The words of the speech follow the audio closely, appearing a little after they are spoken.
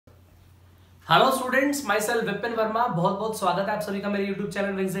Hello students, my self Vipin Verma. बहुत बहुत स्वागत है आप सभी का मेरे यूट्यूब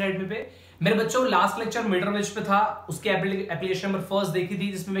चैनल विंग्स अकेडमी पे। मेरे बच्चों, लास्ट लेक्चर मीटर पे था, उसके एप्लीकेशन नंबर फर्स्ट देखी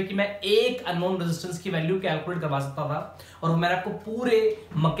थी, जिसमें कि मैं एक अननोन रेजिस्टेंस की वैल्यू कैलकुलेट करवा सकता था और मैंने आपको पूरे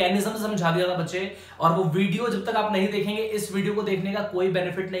मैकेनिज्म समझा दिया था बच्चे। और वो वीडियो जब तक आप नहीं देखेंगे, इस वीडियो को देखने का कोई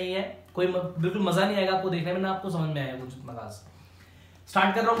बेनिफिट नहीं है, कोई बिल्कुल मजा नहीं आएगा आपको देखने में, ना आपको समझ में आएगा कुछ इतना खास।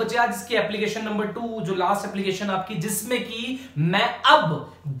 स्टार्ट कर रहा हूं बच्चे आज इसकी एप्लीकेशन नंबर 2, जो लास्ट एप्लीकेशन आपकी, जिसमें कि मैं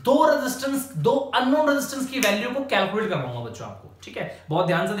अब दो अननोन रेजिस्टेंस की वैल्यू को कैलकुलेट करवाऊंगा बच्चों आपको। ठीक है, बहुत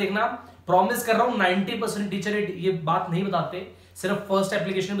ध्यान से देखना। प्रॉमिस कर रहा हूं 90% टीचर ये बात नहीं बताते, सिर्फ फर्स्ट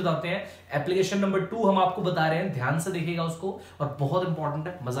एप्लीकेशन बताते हैं। एप्लीकेशन नंबर 2 हम आपको बता रहे हैं, ध्यान से देखिएगा उसको, और बहुत इंपॉर्टेंट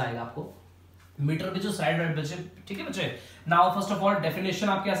है, मजा आएगा आपको। मीटर पे जो साइड राइट बच्चे, ठीक है बच्चे। Now first of all definition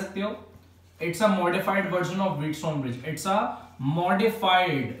आप कह सकते हो, it's a modified version of Wheatstone bridge. It's a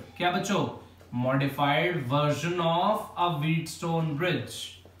modified, क्या बच्चों, modified version of a Wheatstone bridge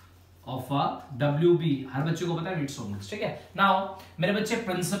of a WB। हर बच्चे को पता है व्हीटस्टोन ब्रिज, ठीक है। नाउ मेरे बच्चे,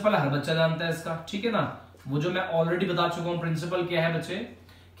 प्रिंसिपल हर बच्चा जानता है इसका, ठीक है ना। वो जो मैं ऑलरेडी बता चुका हूं, प्रिंसिपल क्या है बच्चे,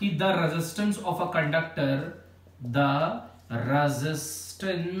 कि the resistance of a conductor, the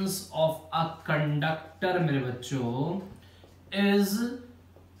resistance of a conductor मेरे बच्चों is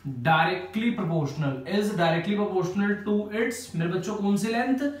directly proportional to it's, मेरे बच्चों कौन C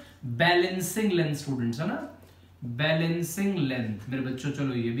length, balancing length students, है ना, बैलेंसिंग लेंथ मेरे बच्चों।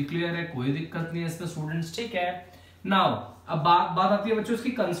 चलो ये भी क्लियर है, कोई दिक्कत नहीं है इसमें स्टूडेंट्स, ठीक है। नाउ अब बात आती है बच्चों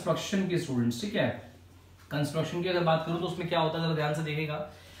इसकी कंस्ट्रक्शन की स्टूडेंट्स, ठीक है। कंस्ट्रक्शन की अगर बात करूं तो उसमें क्या होता है, जरा ध्यान से देखेगा।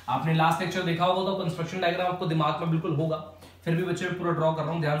 आपने लास्ट लेक्चर देखा होगा तो कंस्ट्रक्शन डायग्राम आपको दिमाग में बिल्कुल होगा, फिर भी बच्चे पूरा ड्रॉ कर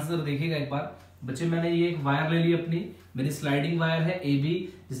रहा हूं, ध्यान से जरा देखिएगा एक बार। बच्चे मैंने ये एक वायर ले ली अपनी, मेरी स्लाइडिंग वायर है AB,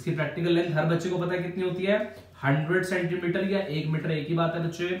 जिसकी प्रैक्टिकल लेंथ हर बच्चे को पता है कितनी होती है, 100 सेंटीमीटर या 1 मीटर, एक ही बात है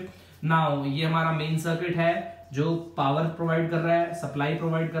बच्चे। नाउ ये हमारा मेन सर्किट है जो पावर प्रोवाइड कर रहा है, सप्लाई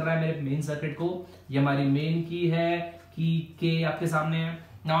प्रोवाइड कर रहा है मेरे मेन सर्किट को। ये हमारी मेन की है, की के आपके सामने है।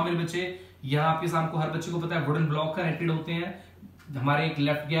 नाउ मेरे बच्चे, यहाँ आपके सामने को हर बच्चे को पता है वुडन ब्लॉक कनेक्टेड होते हैं, हमारे एक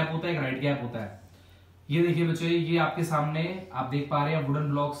लेफ्ट गैप होता है, एक राइट गैप होता है। ये देखिए बच्चे, ये आपके सामने आप देख पा रहे हैं वुडन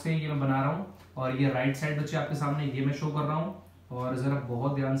ब्लॉक से ये मैं बना रहा हूँ, और ये राइट साइड बच्चे आपके सामने ये मैं शो कर रहा हूँ, और जरा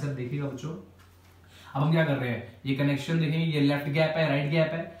बहुत ध्यान से देखिएगा बच्चों। अब हम क्या कर रहे हैं, ये कनेक्शन देखेंगे, ये लेफ्ट गैप है, राइट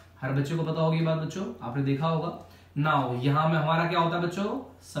गैप है, हर बच्चे को पता होगी ये बात बच्चों, आपने देखा होगा। नाउ यहाँ में हमारा क्या होता है बच्चों,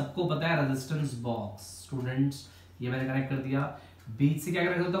 सबको पता है रेजिस्टेंस बॉक्स स्टूडेंट्स, ये मैंने कनेक्ट कर दिया। बीच से क्या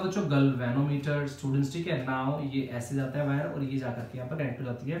कनेक्ट होता है बच्चों, गैल्वेनोमीटर स्टूडेंट्स, ठीक है। नाउ ये ऐसे जाता है वायर और ये जाकर के यहाँ पर कनेक्ट हो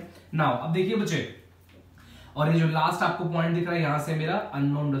जाती है। नाउ अब देखिए बच्चे, और ये जो लास्ट आपको पॉइंट दिख रहा है, यहां से मेरा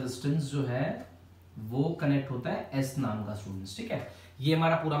अननोन रेजिस्टेंस जो है वो कनेक्ट होता है S नाम का स्टूडेंट्स, ठीक है। ये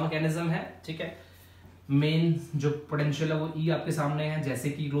हमारा पूरा मैकेनिज्म है, ठीक है। मेन जो पोटेंशियल है वो E आपके सामने है, जैसे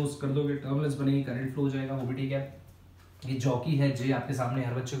कि क्लोज कर दोगे टर्मिनल्स बनेगी, करंट फ्लो हो जाएगा, वो भी ठीक है। ये जॉकी है J आपके सामने,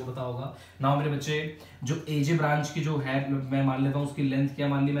 हर बच्चे को पता होगा। नाउ मेरे बच्चे, जो AJ ब्रांच की जो है, मैं मान लेता हूँ उसकी लेंथ क्या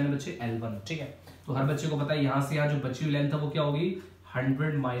मान ली मैंने बच्चे, L1, ठीक है। तो हर बच्चे को पता है यहाँ से यहाँ जो बची हुई लेंथ है वो क्या होगी,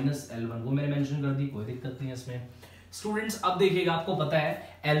 100 माइनस L1, वो मैंने मेंशन कर दी, कोई दिक्कत नहीं है इसमें स्टूडेंट्स। अब देखिएगा, आपको पता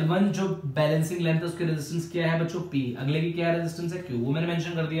है L1 जो बैलेंसिंग लेंथ है उसकी रेजिस्टेंस क्या है बच्चों, P, अगले की क्या है रेजिस्टेंस है, Q, वो मैंने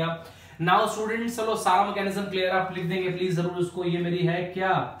मेंशन कर दिया। नाउ स्टूडेंट्स चलो सारा मैकेनिज्म क्लियर, आप लिख देंगे प्लीज जरूर उसको। ये मेरी है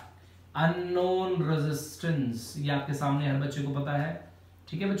क्या, अननोन रेजिस्टेंस, ये आपके सामने हर बच्चे को पता है,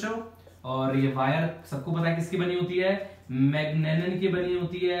 ठीक है बच्चों। और ये वायर सबको पता है किसकी बनी होती है, मैग्नेनन की बनी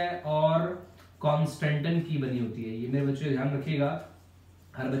होती है और कॉन्स्टेंटन की बनी होती है। ये मेरे बच्चे ध्यान रखिएगा,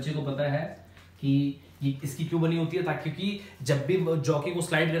 हर बच्चे को पता है कि ये इसकी क्यों बनी होती है, ताकि क्योंकि जब भी जॉकी को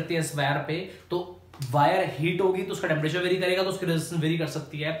स्लाइड करते हैं इस वायर पे, तो वायर हीट होगी तो उसका टेम्परेचर वेरी करेगा, तो उसकी रेजिस्टेंस वेरी कर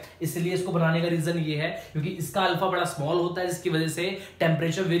सकती है। इसलिए इसको बनाने का रीजन ये है क्योंकि इसका अल्फा बड़ा स्मॉल होता है, जिसकी वजह से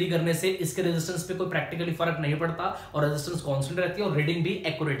टेम्परेचर वेरी करने से इसके रेजिस्टेंस पे कोई प्रैक्टिकली फर्क नहीं पड़ता और रेजिस्टेंस कांस्टेंट रहती है और रीडिंग भी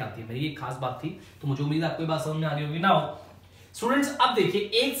एक्यूरेट आती है। मेरी ये खास बात थी, तो मुझे उम्मीद है आपको ये बात समझ में आ रही होगी। नाउ स्टूडेंट्स अब देखिए,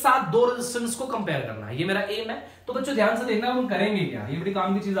 एक साथ दो रेजिस्टेंस को कंपेयर करना है, ये मेरा एम है। तो बच्चों ध्यान से देखना हम करेंगे क्या, ये बड़ी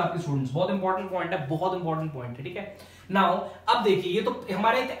काम की चीज आपके स्टूडेंट्स, बहुत इंपॉर्टेंट पॉइंट है, बहुत इंपॉर्टेंट पॉइंट है, ठीक है। नाउ अब देखिए, ये तो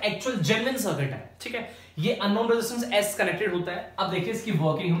हमारा एक एक्चुअल जेन्युइन सर्किट है, ठीक है। ये अननोन रेजिस्टेंस S कनेक्टेड होता है। अब देखिए इसकी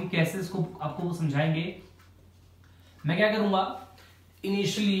वर्किंग हम कैसे इसको आपको वो समझाएंगे। मैं क्या करूंगा,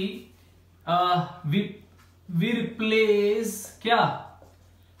 इनिशियली वी रिप्लेस क्या,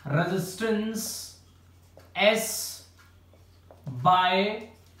 resistance S by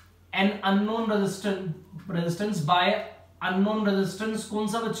an unknown resistance by unknown resistance, कौन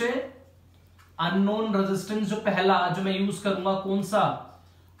सा बच्चे, unknown resistance जो पहला जो मैं यूज करूंगा कौन सा,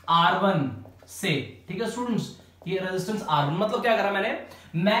 R1 से, ठीक है स्टूडेंट्स। ये रेजिस्टेंस R1, मतलब क्या करा मैंने,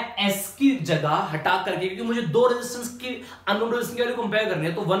 मैं S की जगह हटा करके, क्योंकि मुझे दो रेजिस्टेंस की अननोन रेजिस्टेंस की वैल्यू कंपेयर करनी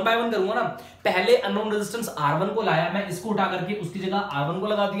है, तो 1 बाय 1 करूंगा ना। पहले अननोन रेजिस्टेंस R1 को लाया, मैं इसको उठा करके उसकी जगह R1 को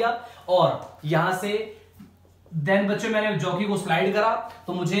लगा दिया, और यहां से देन बच्चे मैंने जॉकी को स्लाइड करा,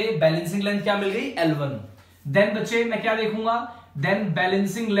 तो मुझे बैलेंसिंग लेंथ क्या मिल गई, L1। देन बच्चे मैं क्या देखूंगा, देन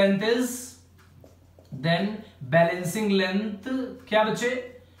बैलेंसिंग लेंथ क्या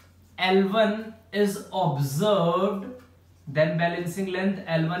बच्चे, L1 is observed, then balancing length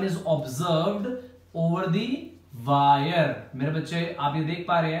L1 is observed over the wire। मेरे बच्चे आप ये देख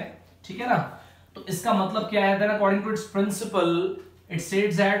पा रहे हैं, ठीक है ना। तो इसका मतलब क्या है, then according to its principle it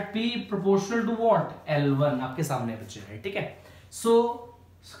states that P proportional to what, L1 आपके सामने बच्चे है, ठीक है। सो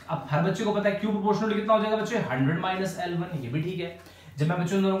अब हर बच्चे को पता है Q proportional कितना हो जाएगा बच्चे, 100 minus L1, ये भी ठीक है। जब मैं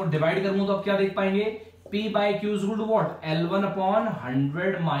बच्चों दोनों को डिवाइड करूंगा तो आप क्या देख पाएंगे, P by Q is equal to what, L1 upon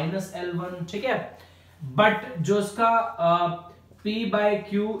 100 minus L1, ठीक है। बट जो इसका P by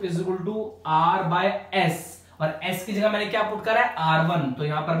Q is equal to R by S, और S की जगह मैंने क्या पुट करा है, R1, तो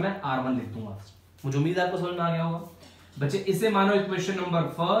यहां पर मैं R1 लिख दूंगा। मुझे उम्मीद है आपको समझ में आ गया होगा बच्चे। इसे मानो इक्वेशन नंबर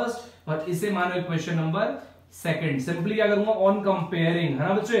फर्स्ट और इसे मानो इक्वेशन नंबर सेकंड। सिंपली क्या करूंगा, ऑन कंपेयरिंग, है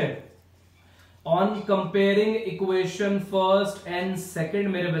ना बच्चे, on comparing equation first and second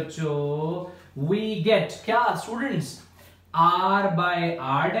मेरे बच्चों, we get क्या students, R by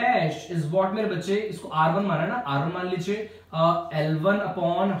R dash is what मेरे बच्चे, इसको R1 माना ना, R1 मान लीजिए, L1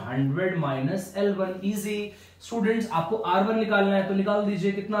 upon 100 minus L1, easy students. आपको R1 निकालना है तो निकाल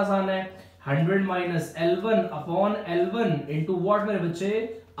दीजिए, कितना आसान है, 100 minus L1 upon L1 into what मेरे बच्चे,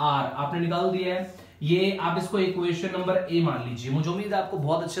 R, आपने निकाल दिया है। ये आप इसको इक्वेशन नंबर A मान लीजिए। मुझे उम्मीद है आपको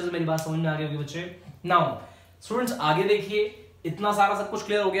बहुत अच्छे से मेरी बात समझ में आ गई होगी बच्चे। नाउ स्टूडेंट्स आगे देखिए, इतना सारा सब कुछ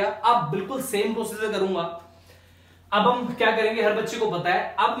क्लियर हो गया। अब बिल्कुल सेम प्रोसीजर करूंगा। अब हम क्या करेंगे, हर बच्चे को पता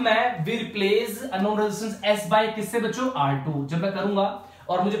है, अब मैं we replace unknown resistance S bye किससे बच्चों, R2। जब मैं करूंगा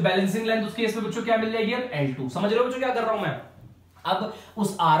और मुझे बैलेंसिंग लेंथ उसके केस में बच्चों क्या मिल जाएगी, L2। समझ रहे हो बच्चों क्या कर रहा हूं मैं, अब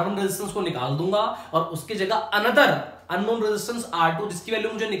उस R1 रेजिस्टेंस को निकाल दूंगा और उसकी जगह अनदर अननोन रेजिस्टेंस R2 जिसकी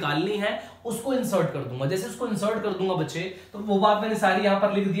वैल्यू मुझे निकालनी है उसको इंसर्ट कर दूंगा। जैसे उसको इंसर्ट कर दूंगा बच्चे, तो वो बात मैंने सारी यहां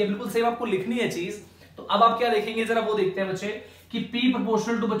पर लिख दी है, बिल्कुल सेम आपको लिखनी है चीज। तो अब आप क्या देखेंगे, जरा वो देखते हैं बच्चे कि P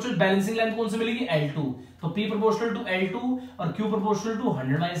प्रोपोर्शनल टू बच्चों बैलेंसिंग लेंथ कौन सी मिलेगी, L2। तो P प्रोपोर्शनल टू L2 और Q proportional to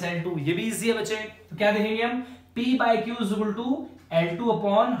 100 minus L2, ये भी इजी है बच्चे। तो क्या देखेंगे हम, P by Q is equal to L2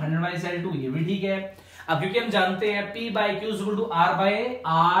 upon 100 minus L2, ये भी ठीक है। अब क्योंकि हम जानते हैं P by Q is equal to R by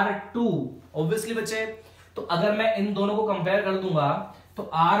R2, obviously बच्चे, तो अगर मैं इन दोनों को कंपेयर कर दूंगा तो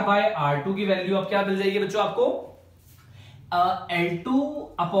R by R2 की वैल्यू अब क्या मिल जाएगी बच्चों आपको, L2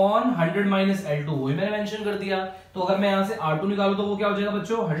 अपॉन 100 माइनस L2, वही मैंने मेंशन कर दिया। तो अगर मैं यहां से R2 निकालूं तो वो क्या हो जाएगा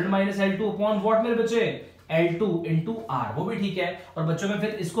बच्चों, 100 माइनस L2 अपॉन व्हाट मेरे बच्चे, L2 इंटू R, वो भी ठीक है। और बच्चों में फिर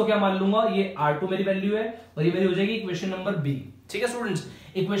इसको क्या मान लूंगा, ये R2 मेरी वैल्यू है और ये मेरी हो जाएगी इक्वेशन नंबर बी। ठीक है स्टूडेंट्स,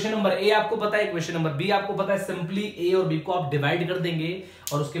 इक्वेशन नंबर ए आपको पता है, इक्वेशन नंबर बी आपको पता है। सिंपली ए और बी को आप डिवाइड कर देंगे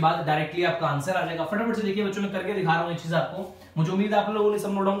और उसके बाद डायरेक्टली आपका आंसर आ जाएगा। फटाफट से देखिए बच्चों, मैं करके दिखा रहा हूं ये चीज आपको। मुझे उम्मीद है आप लोगों ने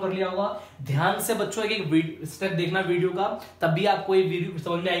सब नोट डाउन कर लिया होगा। ध्यान से बच्चों एक स्टेप देखना वीडियो का, तब भी आपको ये वीडियो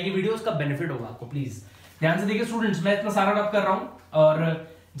समझ में आएगी, वीडियो उसका बेनिफिट होगा आपको। प्लीज ध्यान से देखिए स्टूडेंट्स, मैं इतना सारा रब कर रहा हूं और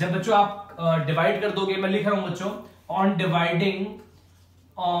जब बच्चों आप डिवाइड कर दोगे, मैं लिख रहा हूं बच्चों ऑन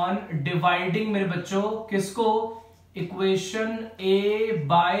डिवाइडिंग मेरे बच्चों किसको, equation A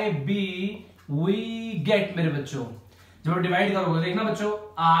bye B we get मेरे बच्चों। जब आप डिवाइड करोगे देखना बच्चों,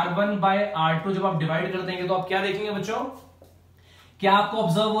 R1 बाय R2 जब आप डिवाइड कर देंगे तो आप क्या देखेंगे बच्चों, क्या आपको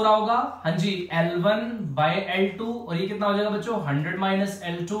ऑब्जर्व हो रहा होगा, हाँ जी, L1 बाय L2 और ये कितना हो जाएगा बच्चों, 100 minus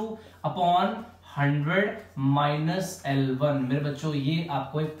L2 upon 100 minus L1 मेरे बच्चों। ये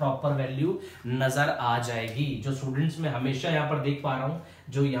आपको एक प्रॉपर वैल्यू नजर आ जाएगी, जो स्टूडेंट्स में हमेशा यहां पर देख पा रहा हूं,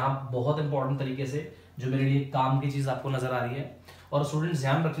 जो यहां बहुत इंपॉर्टेंट तरीके से जो मेरे लिए काम की चीज आपको नजर आ रही है। और स्टूडेंट्स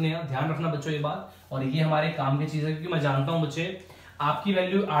ध्यान रखना बच्चों ये बात, और ये हमारे काम की चीज है, क्योंकि मैं जानता हूं बच्चे आपकी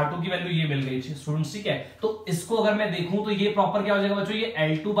वैल्यू R2 की वैल्यू ये मिल गई स्टूडेंट्स, ठीक है। तो इसको अगर मैं देखूं तो ये प्रॉपर क्या हो जाएगा बच्चों, ये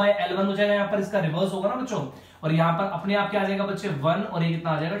L2 बाय L1 हो जाएगा, यहाँ पर इसका रिवर्स होगा ना बच्चों, और यहाँ पर अपने आप क्या आ जाएगा बच्चे 1 और ये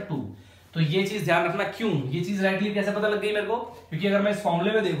कितना आ जाएगा 2। तो ये चीज ध्यान रखना। क्यों ये चीज राइटली कैसे पता लग गई मेरे को, क्योंकि अगर मैं इस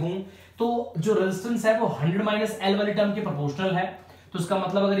फॉर्मूले में देखूं तो जो रेजिस्टेंस है वो 100 माइनस L वाली टर्म के प्रोपोर्शनल है। तो इसका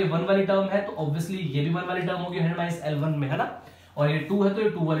मतलब अगर ये 1 वाली टर्म है तो ऑब्वियसली ये भी 1 वाली टर्म होगी 100 माइनस L1 में, है ना, और ये 2 है तो ये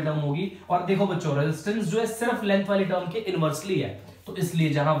 2 वाली टर्म होगी। और देखो बच्चों, रेजिस्टेंस जो है सिर्फ लेंथ वाली टर्म के इनवर्सली है, तो इसलिए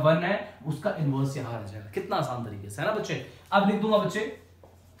जहां 1 है उसका इनवर्स यहां आ जाएगा। कितना आसान तरीके से, है ना बच्चे। अब लिख दूंगा बच्चे,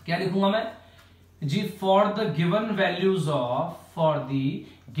 क्या लिखूंगा मैं जी, for the given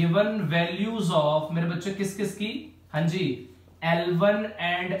values of मेरे बच्चे किस किस की, हाँ जी, L1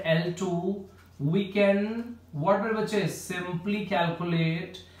 and L2 we can what मेरे बच्चे, simply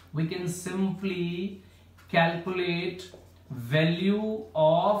calculate value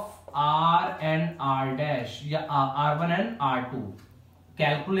of are and are dash या R1 एंड R2,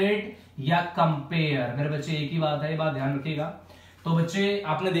 कैलकुलेट या कंपेयर, मेरे बच्चे एक ही बात है, ये बात ध्यान रखिएगा। तो बच्चे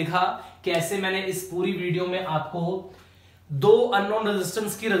आपने देखा कैसे मैंने इस पूरी वीडियो में आपको दो अननोन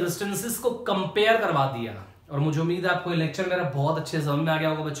रेजिस्टेंस की रेजिस्टेंसेस को कंपेयर करवा दिया, और मुझे उम्मीद है आपको ये लेक्चर मेरा बहुत अच्छे से समझ में आ गया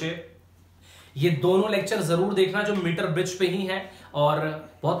होगा बच्चे। ये दोनों लेक्चर जरूर देखना जो मीटर ब्रिज पे ही हैं, और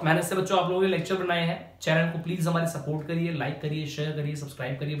बहुत मेहनत से बच्चों आप लोगों ने लेक्चर बनाए हैं। चैनल को प्लीज हमारे सपोर्ट करिए, लाइक करिए, शेयर करिए,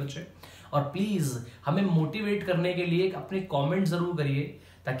 सब्सक्राइब करिए बच्चे, और प्लीज हमें मोटिवेट करने के लिए अपने कमेंट जरूर करिए,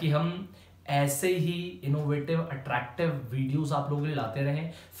 ताकि हम ऐसे ही इनोवेटिव अट्रैक्टिव वीडियोस आप लोगों के लिए लाते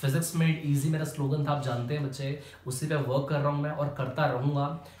रहें। फिजिक्स मेड इजी मेरा स्लोगन था, आप जानते हैं बच्चे, उसी पे वर्क कर रहा हूं मैं और करता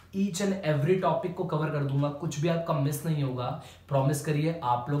रहूंगा। ईच एंड एवरी टॉपिक को कवर कर दूंगा, कुछ भी आपका मिस नहीं होगा। प्रॉमिस करिए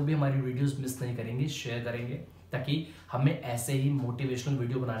आप लोग भी हमारी वीडियोस मिस नहीं करेंगे, शेयर करेंगे, ताकि हमें ऐसे ही मोटिवेशनल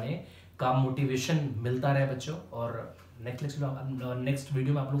वीडियो बनाने का मोटिवेशन मिलता रहे बच्चों। और नेक्स्ट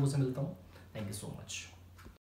वीडियो में आप लोगों से मिलता हूँ। Thank you so much.